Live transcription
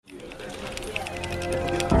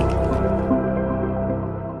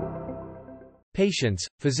Patients,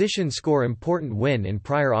 physicians score important win in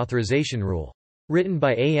prior authorization rule. Written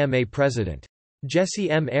by AMA President Jesse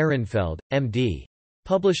M. Ehrenfeld, M.D.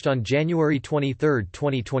 Published on January 23,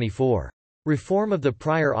 2024. Reform of the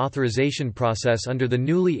prior authorization process under the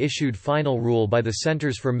newly issued final rule by the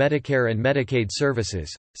Centers for Medicare and Medicaid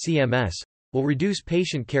Services, CMS, will reduce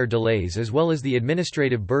patient care delays as well as the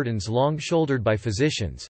administrative burdens long shouldered by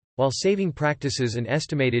physicians, while saving practices an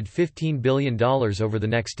estimated $15 billion over the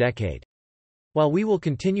next decade. While we will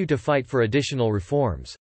continue to fight for additional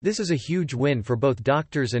reforms, this is a huge win for both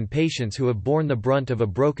doctors and patients who have borne the brunt of a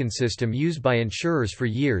broken system used by insurers for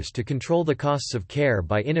years to control the costs of care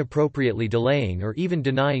by inappropriately delaying or even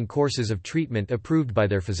denying courses of treatment approved by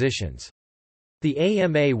their physicians. The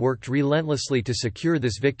AMA worked relentlessly to secure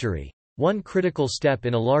this victory, one critical step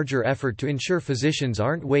in a larger effort to ensure physicians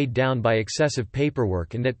aren't weighed down by excessive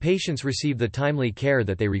paperwork and that patients receive the timely care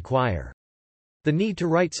that they require. The need to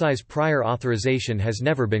right-size prior authorization has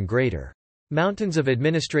never been greater. Mountains of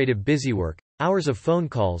administrative busywork, hours of phone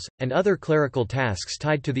calls, and other clerical tasks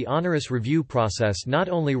tied to the onerous review process not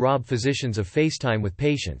only rob physicians of face time with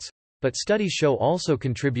patients, but studies show also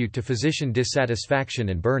contribute to physician dissatisfaction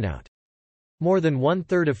and burnout. More than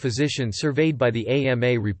one-third of physicians surveyed by the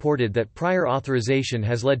AMA reported that prior authorization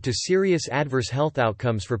has led to serious adverse health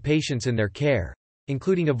outcomes for patients in their care,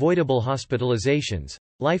 including avoidable hospitalizations,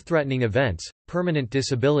 life-threatening events, permanent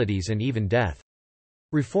disabilities and even death.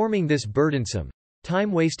 Reforming this burdensome,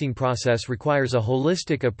 time-wasting process requires a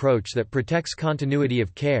holistic approach that protects continuity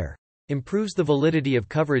of care, improves the validity of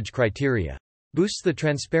coverage criteria, boosts the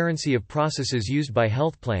transparency of processes used by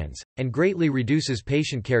health plans, and greatly reduces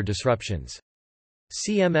patient care disruptions.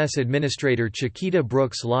 CMS Administrator Chiquita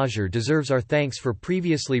Brooks-Lajer deserves our thanks for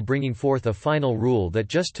previously bringing forth a final rule that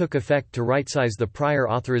just took effect to right-size the prior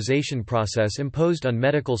authorization process imposed on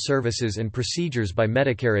medical services and procedures by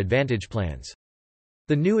Medicare Advantage plans.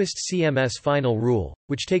 The newest CMS final rule,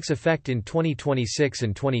 which takes effect in 2026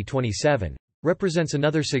 and 2027, represents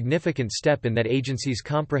another significant step in that agency's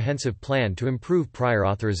comprehensive plan to improve prior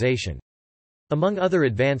authorization. Among other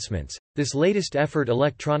advancements, this latest effort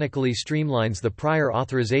electronically streamlines the prior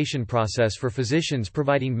authorization process for physicians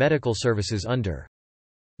providing medical services under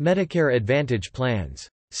Medicare Advantage plans,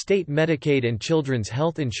 State Medicaid and Children's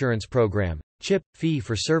Health Insurance Program, CHIP,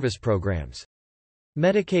 fee-for-service programs,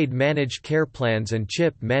 Medicaid managed care plans and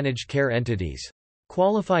CHIP managed care entities,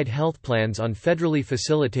 qualified health plans on federally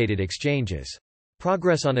facilitated exchanges.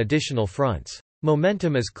 Progress on additional fronts.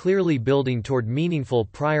 Momentum is clearly building toward meaningful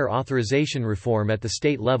prior authorization reform at the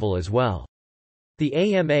state level as well. The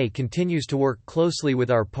AMA continues to work closely with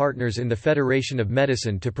our partners in the Federation of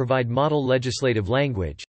Medicine to provide model legislative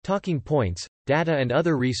language, talking points, data and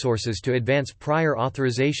other resources to advance prior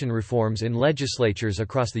authorization reforms in legislatures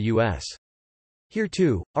across the U.S. Here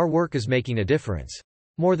too, our work is making a difference.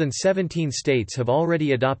 More than 17 states have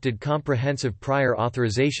already adopted comprehensive prior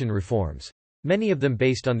authorization reforms, many of them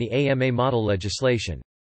based on the AMA model legislation.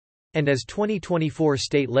 And as 2024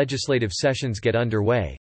 state legislative sessions get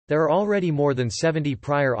underway, there are already more than 70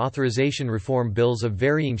 prior authorization reform bills of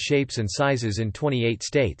varying shapes and sizes in 28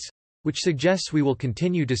 states, which suggests we will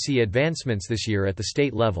continue to see advancements this year at the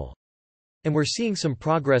state level. And we're seeing some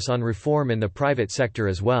progress on reform in the private sector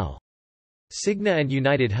as well. Cigna and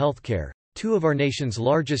United Healthcare, two of our nation's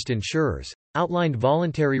largest insurers, outlined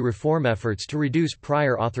voluntary reform efforts to reduce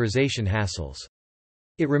prior authorization hassles.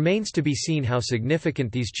 It remains to be seen how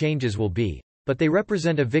significant these changes will be, but they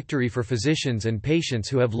represent a victory for physicians and patients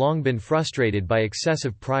who have long been frustrated by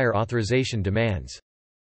excessive prior authorization demands.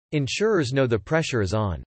 Insurers know the pressure is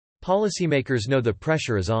on. Policymakers know the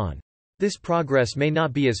pressure is on. This progress may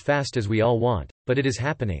not be as fast as we all want, but it is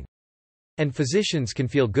happening. And physicians can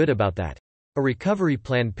feel good about that. A recovery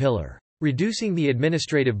plan pillar. Reducing the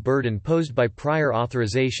administrative burden posed by prior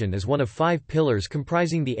authorization is one of 5 pillars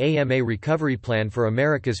comprising the AMA Recovery Plan for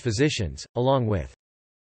America's physicians, along with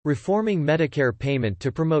reforming Medicare payment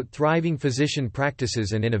to promote thriving physician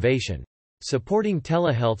practices and innovation, supporting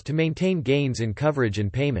telehealth to maintain gains in coverage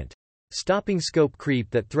and payment, stopping scope creep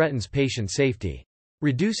that threatens patient safety,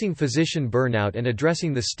 reducing physician burnout and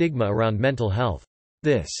addressing the stigma around mental health.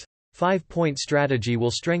 This 5-point strategy will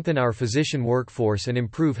strengthen our physician workforce and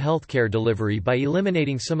improve healthcare delivery by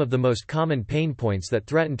eliminating some of the most common pain points that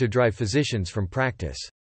threaten to drive physicians from practice.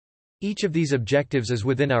 Each of these objectives is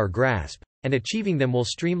within our grasp, and achieving them will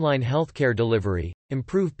streamline healthcare delivery,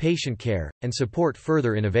 improve patient care, and support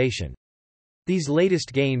further innovation. These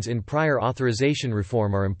latest gains in prior authorization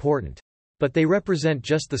reform are important. But they represent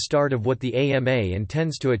just the start of what the AMA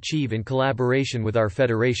intends to achieve in collaboration with our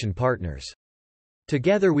Federation partners.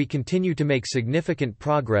 Together we continue to make significant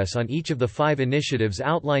progress on each of the 5 initiatives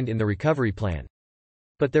outlined in the Recovery Plan.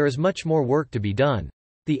 but there is much more work to be done.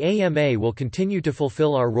 The AMA will continue to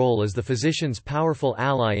fulfill our role as the physician's powerful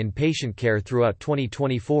ally in patient care throughout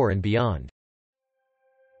 2024 and beyond.